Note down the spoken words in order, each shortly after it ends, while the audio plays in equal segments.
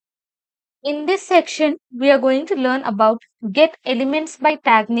In this section, we are going to learn about get elements by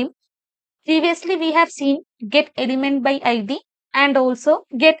tag name. Previously, we have seen get element by ID and also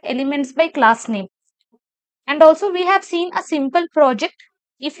get elements by class name. And also, we have seen a simple project.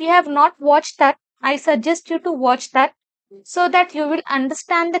 If you have not watched that, I suggest you to watch that so that you will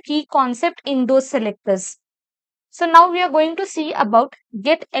understand the key concept in those selectors. So now we are going to see about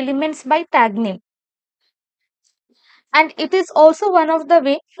get elements by tag name. And it is also one of the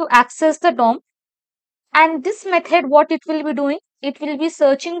way to access the DOM. And this method, what it will be doing, it will be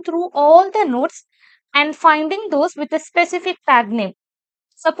searching through all the nodes and finding those with a specific tag name.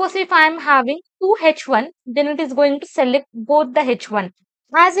 Suppose if I am having two H1, then it is going to select both the H1.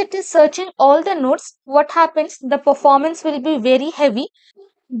 As it is searching all the nodes, what happens? The performance will be very heavy,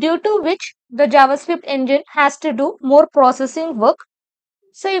 due to which the JavaScript engine has to do more processing work.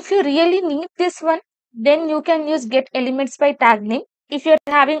 So if you really need this one, then you can use get elements by tag name. If you're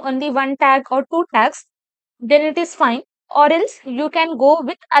having only one tag or two tags, then it is fine. Or else you can go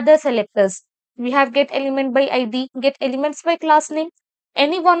with other selectors. We have get element by ID, get elements by class name.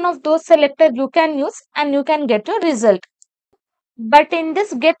 Any one of those selector you can use and you can get your result. But in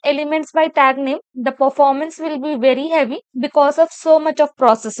this get elements by tag name, the performance will be very heavy because of so much of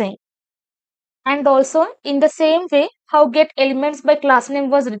processing. And also in the same way how get elements by class name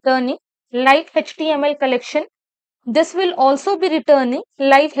was returning live HTML collection, this will also be returning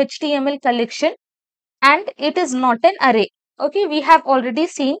live HTML collection, and it is not an array. Okay, we have already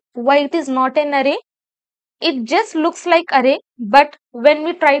seen why it is not an array. It just looks like array, but when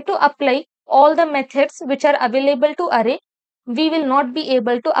we try to apply all the methods which are available to array, we will not be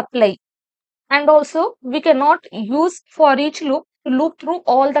able to apply. And also we cannot use for each loop to loop through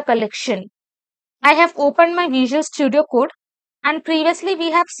all the collection. I have opened my Visual Studio Code, and previously we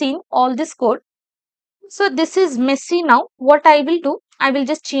have seen all this code. So this is messy now. What I will do, I will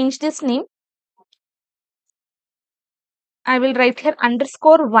just change this name. I will write here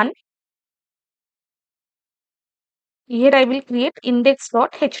 _1. Here I will create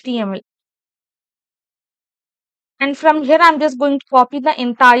index.html. And from here I'm just going to copy the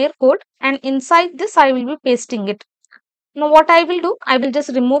entire code, and inside this I will be pasting it. Now what I will do, I will just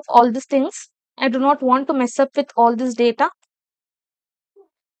remove all these things. I do not want to mess up with all this data.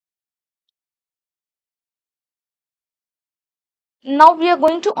 Now we are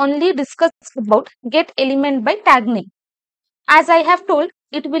going to only discuss about get element by tag name. As I have told,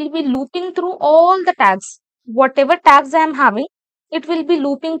 it will be looping through all the tags. Whatever tags I am having, it will be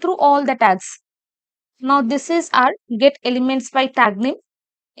looping through all the tags. Now this is our get elements by tag name.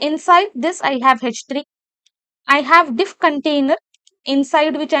 Inside this I have h3. I have div container,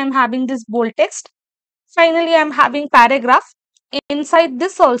 inside which I am having this bold text. Finally, I am having paragraph. Inside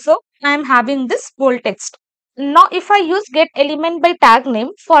this also I am having this bold text. Now if I use get element by tag name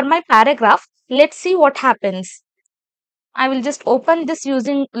for my paragraph, let's see what happens. I will just open this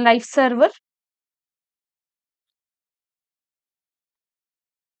using live server.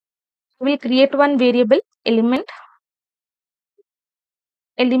 We will create one variable element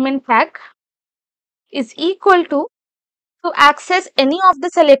tag is equal to access any of the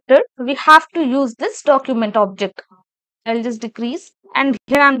selector, we have to use this document object. I'll just decrease, and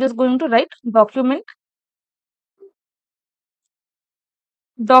here I'm just going to write document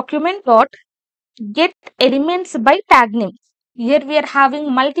dot get elements by tag name. Here we are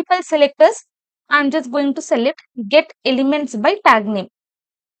having multiple selectors. I'm just going to select get elements by tag name.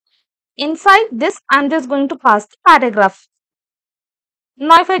 Inside this, I'm just going to pass the paragraph.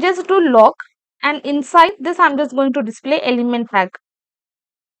 Now if I just do log, and inside this I'm just going to display element tag.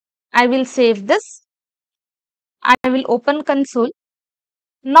 I will save this. I will open console.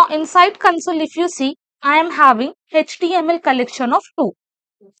 Now inside console, if you see, I am having HTML collection of 2.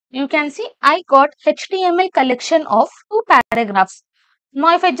 You can see I got HTML collection of 2 paragraphs.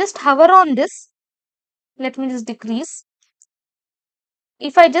 Now if I just hover on this, let me just decrease.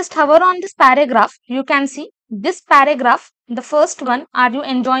 If I just hover on this paragraph, you can see this paragraph, the first one, are you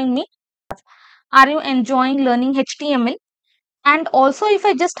enjoying me? Are you enjoying learning HTML? And also if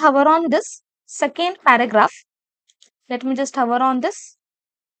I just hover on this second paragraph, let me just hover on this.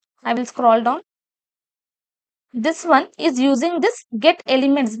 I will scroll down. This one is using this get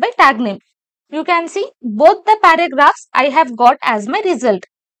elements by tag name. You can see both the paragraphs I have got as my result.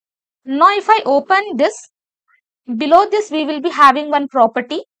 Now if I open this, below this we will be having one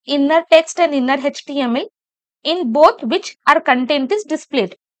property, inner text and inner HTML, in both which our content is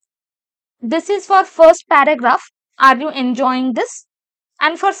displayed. This is for first paragraph, are you enjoying this?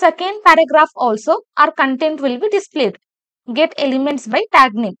 And for second paragraph also, our content will be displayed. Get elements by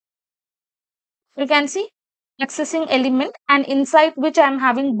tag name. You can see accessing element, and inside which I am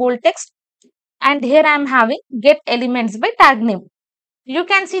having bold text. and here I am having getElementsByTagName. You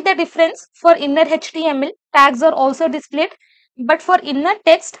can see the difference. For inner HTML, tags are also displayed, but for inner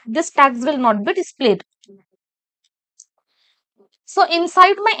text, this tags will not be displayed. So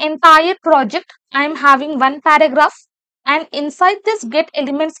inside my entire project, I am having one paragraph, and inside this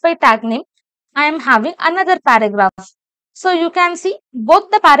getElementsByTagName, I am having another paragraph. So you can see both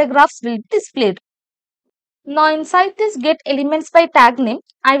the paragraphs will be displayed. Now inside this getElementsByTagName,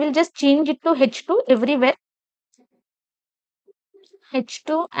 I will just change it to H2 everywhere.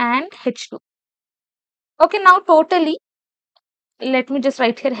 H2 and H2. Okay, now totally, let me just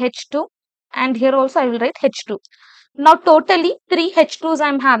write here H2, and here also I will write H2. Now totally 3 H2s I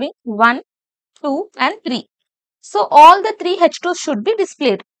am having, 1, 2 and 3. So all the 3 H2s should be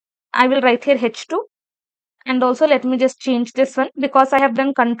displayed. I will write here H2, and also let me just change this one because I have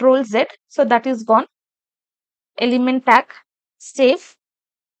done Control Z, so that is gone. Element tag, save.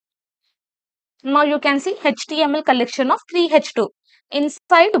 Now you can see HTML collection of 3 H2,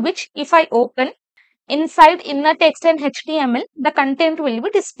 inside which if I open, inside inner text and HTML, the content will be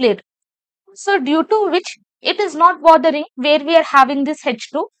displayed. So due to which it is not bothering where we are having this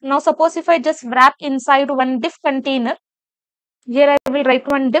H2. Now suppose if I just wrap inside one div container, here I will write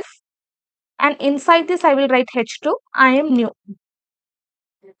one div, and inside this I will write H2, I am new.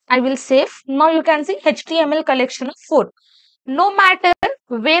 I will save. Now you can see HTML collection of 4. No matter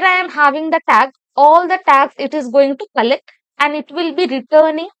where I am having the tag, all the tags it is going to collect and it will be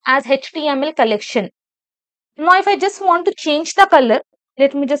returning as HTML collection. Now if I just want to change the color,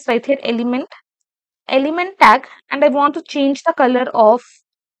 let me just write here element tag, and I want to change the color of,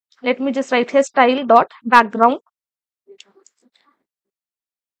 let me just write here style dot background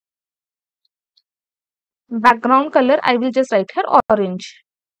color. I will just write here orange.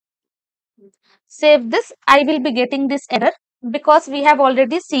 Save this. I will be getting this error because we have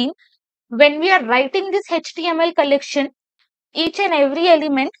already seen when we are writing this HTML collection, each and every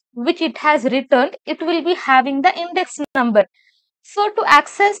element which it has returned, it will be having the index number. So to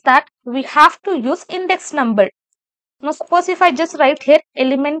access that, we have to use index number. Now suppose if I just write here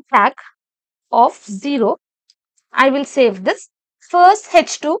element tag of 0, I will save this. First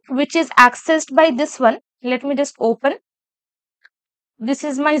H2 which is accessed by this one, let me just open. This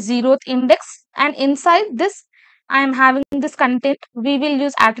is my 0th index, and inside this I am having this content. We will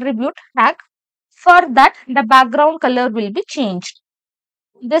use attribute tag. For that, the background color will be changed.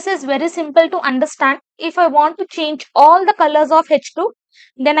 This is very simple to understand. If I want to change all the colors of H2,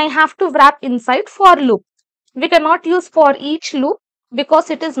 then I have to wrap inside for loop. We cannot use for each loop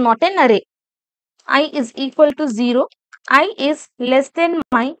because it is not an array. I is equal to 0. I is less than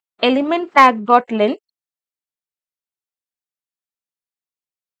my element tag dot length.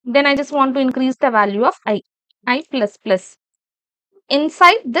 Then I just want to increase the value of I plus plus.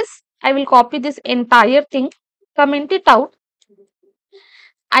 Inside this, I will copy this entire thing, comment it out.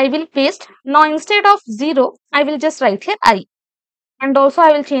 I will paste. Now instead of 0, I will just write here I. And also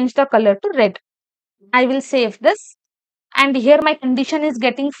I will change the color to red. I will save this. And here my condition is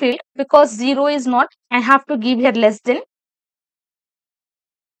getting filled because 0 is not. I have to give here less than.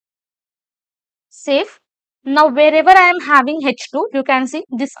 Save. Now wherever I am having H2, you can see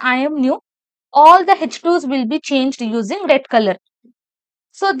this I am new. All the H2s will be changed using red color.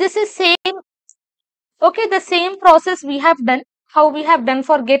 So this is same. Okay, the same process we have done. How we have done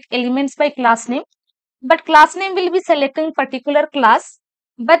for get elements by class name. But class name will be selecting particular class.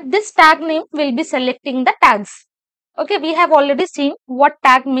 But this tag name will be selecting the tags. Okay, we have already seen what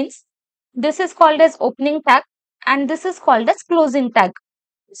tag means. This is called as opening tag and this is called as closing tag.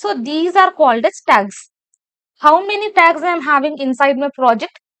 So these are called as tags. How many tags I am having inside my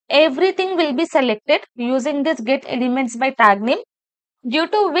project? Everything will be selected using this getElementsByTagName, due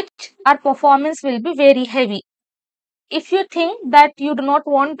to which our performance will be very heavy. If you think that you do not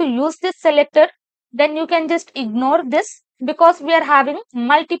want to use this selector, then you can just ignore this because we are having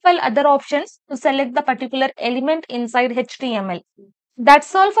multiple other options to select the particular element inside HTML.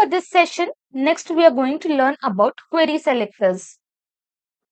 That's all for this session. Next, we are going to learn about query selectors.